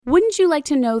Wouldn't you like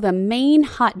to know the main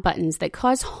hot buttons that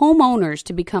cause homeowners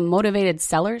to become motivated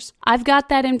sellers? I've got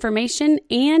that information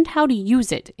and how to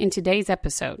use it in today's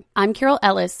episode. I'm Carol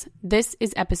Ellis. This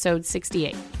is episode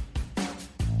 68.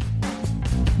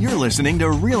 You're listening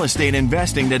to Real Estate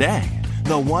Investing Today,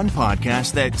 the one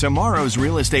podcast that tomorrow's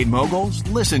real estate moguls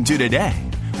listen to today,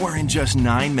 where in just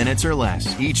 9 minutes or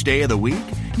less each day of the week,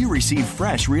 you receive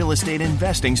fresh real estate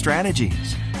investing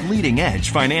strategies,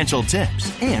 leading-edge financial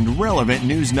tips, and relevant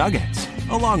news nuggets,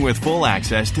 along with full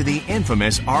access to the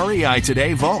infamous REI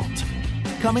Today Vault.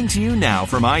 Coming to you now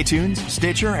from iTunes,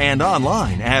 Stitcher, and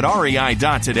online at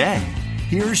rei.today.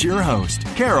 Here's your host,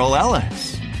 Carol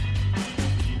Ellis.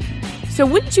 So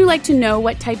wouldn't you like to know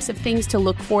what types of things to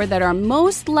look for that are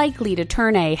most likely to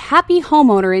turn a happy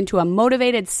homeowner into a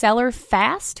motivated seller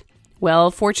fast? Well,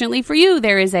 fortunately for you,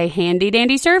 there is a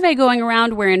handy-dandy survey going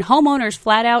around wherein homeowners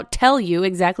flat out tell you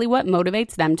exactly what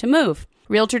motivates them to move.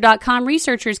 Realtor.com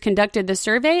researchers conducted the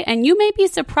survey, and you may be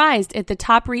surprised at the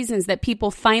top reasons that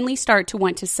people finally start to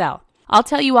want to sell. I'll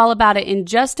tell you all about it in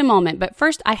just a moment, but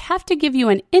first I have to give you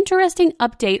an interesting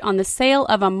update on the sale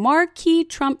of a marquee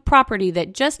Trump property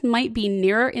that just might be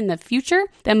nearer in the future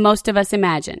than most of us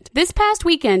imagined. This past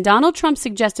weekend, Donald Trump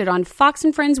suggested on Fox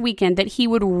and Friends Weekend that he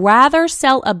would rather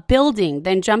sell a building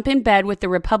than jump in bed with the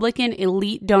Republican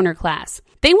elite donor class.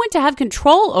 They want to have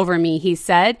control over me, he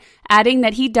said, adding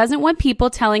that he doesn't want people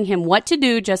telling him what to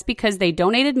do just because they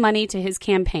donated money to his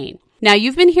campaign. Now,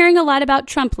 you've been hearing a lot about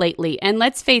Trump lately, and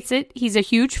let's face it, he's a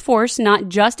huge force, not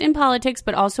just in politics,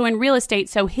 but also in real estate,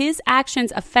 so his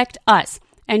actions affect us,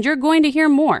 and you're going to hear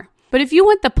more. But if you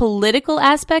want the political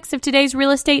aspects of today's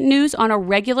real estate news on a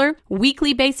regular,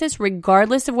 weekly basis,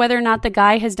 regardless of whether or not the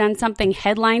guy has done something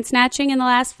headline-snatching in the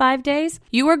last 5 days,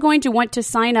 you are going to want to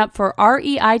sign up for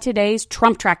REI Today's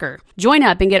Trump Tracker. Join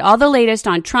up and get all the latest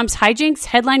on Trump's hijinks,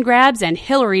 headline grabs, and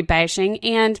Hillary bashing,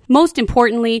 and most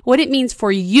importantly, what it means for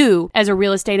you as a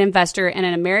real estate investor and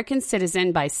an American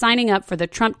citizen by signing up for the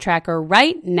Trump Tracker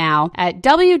right now at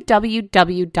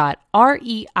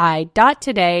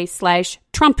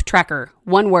www.rei.today/Trump Tracker.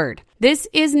 One word. This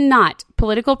is not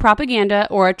political propaganda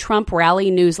or a Trump rally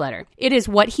newsletter. It is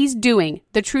what he's doing,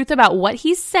 the truth about what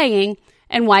he's saying,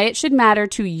 and why it should matter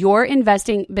to your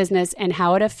investing business and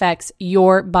how it affects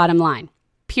your bottom line.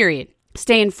 Period.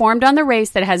 Stay informed on the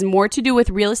race that has more to do with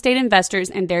real estate investors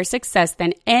and their success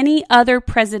than any other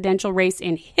presidential race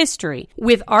in history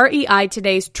with REI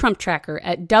Today's Trump Tracker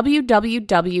at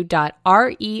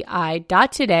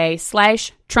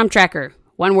www.rei.today/Trump Tracker.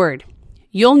 One word.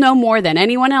 You'll know more than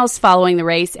anyone else following the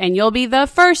race, and you'll be the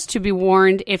first to be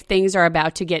warned if things are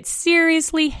about to get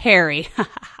seriously hairy.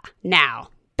 Now,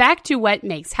 back to what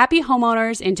makes happy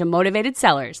homeowners into motivated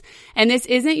sellers. And this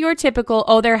isn't your typical,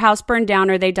 oh, their house burned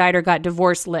down or they died or got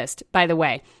divorced list, by the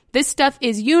way. This stuff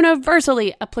is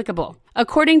universally applicable.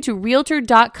 According to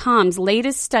Realtor.com's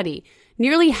latest study,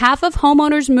 nearly half of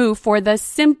homeowners move for the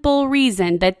simple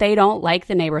reason that they don't like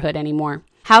the neighborhood anymore.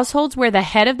 Households where the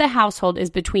head of the household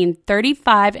is between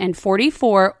 35 and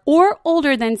 44 or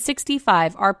older than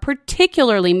 65 are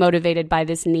particularly motivated by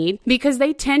this need because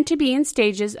they tend to be in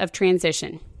stages of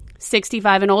transition.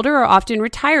 65 and older are often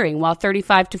retiring, while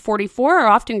 35 to 44 are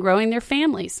often growing their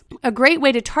families. A great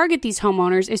way to target these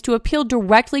homeowners is to appeal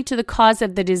directly to the cause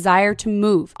of the desire to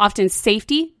move, often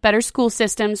safety, better school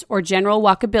systems, or general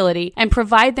walkability, and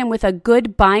provide them with a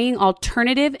good buying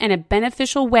alternative and a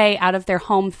beneficial way out of their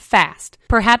home fast.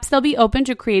 Perhaps they'll be open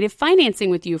to creative financing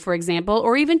with you, for example,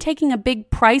 or even taking a big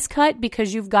price cut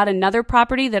because you've got another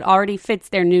property that already fits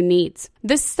their new needs.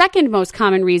 The second most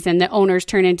common reason that owners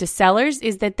turn into sellers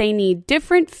is that they need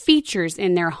different features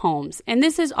in their homes, and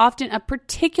this is often a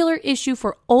particular issue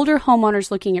for older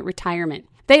homeowners looking at retirement.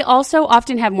 They also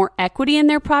often have more equity in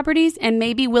their properties and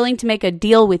may be willing to make a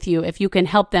deal with you if you can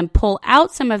help them pull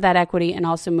out some of that equity and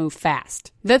also move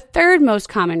fast. The third most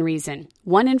common reason,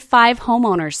 1 in 5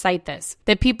 homeowners cite this,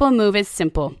 that people move is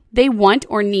simple. They want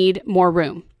or need more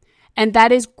room. And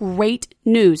that is great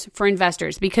news for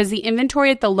investors because the inventory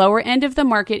at the lower end of the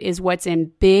market is what's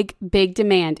in big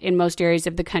demand in most areas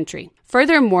of the country.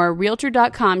 Furthermore,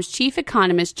 Realtor.com's chief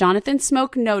economist Jonathan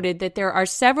Smoke noted that there are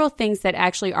several things that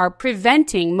actually are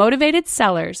preventing motivated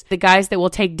sellers, the guys that will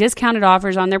take discounted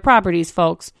offers on their properties,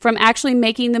 folks, from actually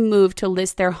making the move to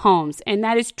list their homes. And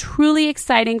that is truly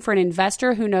exciting for an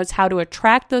investor who knows how to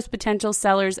attract those potential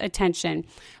sellers' attention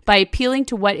by appealing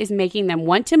to what is making them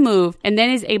want to move and then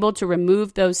is able to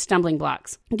remove those stumbling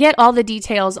blocks. Get all the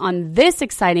details on this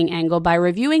exciting angle by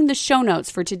reviewing the show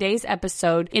notes for today's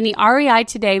episode in the REI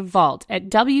Today Vault at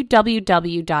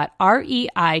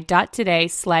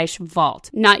www.rei.today/vault.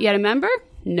 Not yet a member?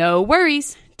 No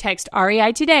worries. Text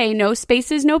REI today, no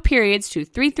spaces, no periods, to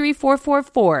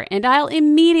 33444, and I'll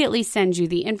immediately send you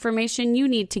the information you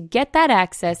need to get that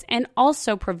access and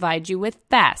also provide you with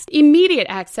fast, immediate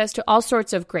access to all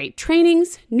sorts of great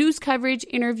trainings, news coverage,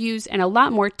 interviews, and a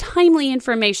lot more timely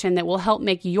information that will help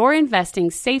make your investing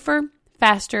safer,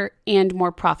 faster, and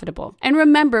more profitable. And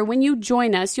remember, when you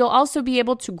join us, you'll also be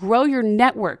able to grow your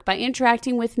network by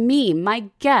interacting with me, my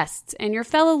guests, and your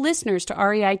fellow listeners to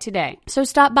REI Today. So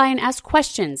stop by and ask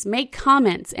questions, make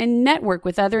comments, and network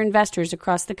with other investors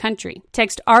across the country.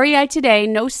 Text REI Today,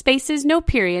 no spaces, no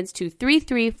periods, to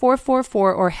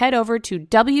 33444 or head over to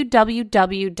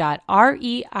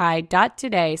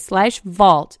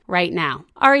www.rei.today/vault right now.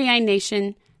 REI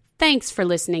Nation, thanks for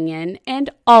listening in, and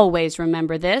always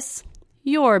remember this: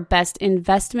 your best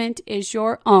investment is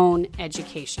your own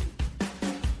education.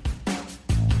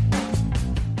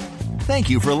 Thank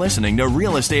you for listening to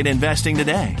Real Estate Investing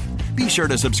Today. Be sure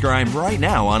to subscribe right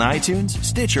now on iTunes,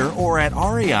 Stitcher, or at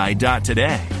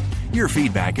rei.today. Your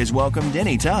feedback is welcomed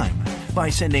anytime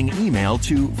by sending email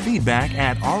to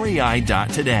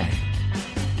feedback@rei.today.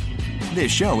 This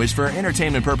show is for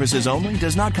entertainment purposes only,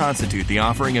 does not constitute the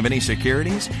offering of any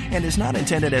securities, and is not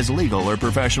intended as legal or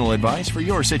professional advice for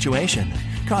your situation.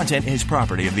 Content is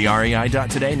property of the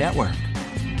REI.today network.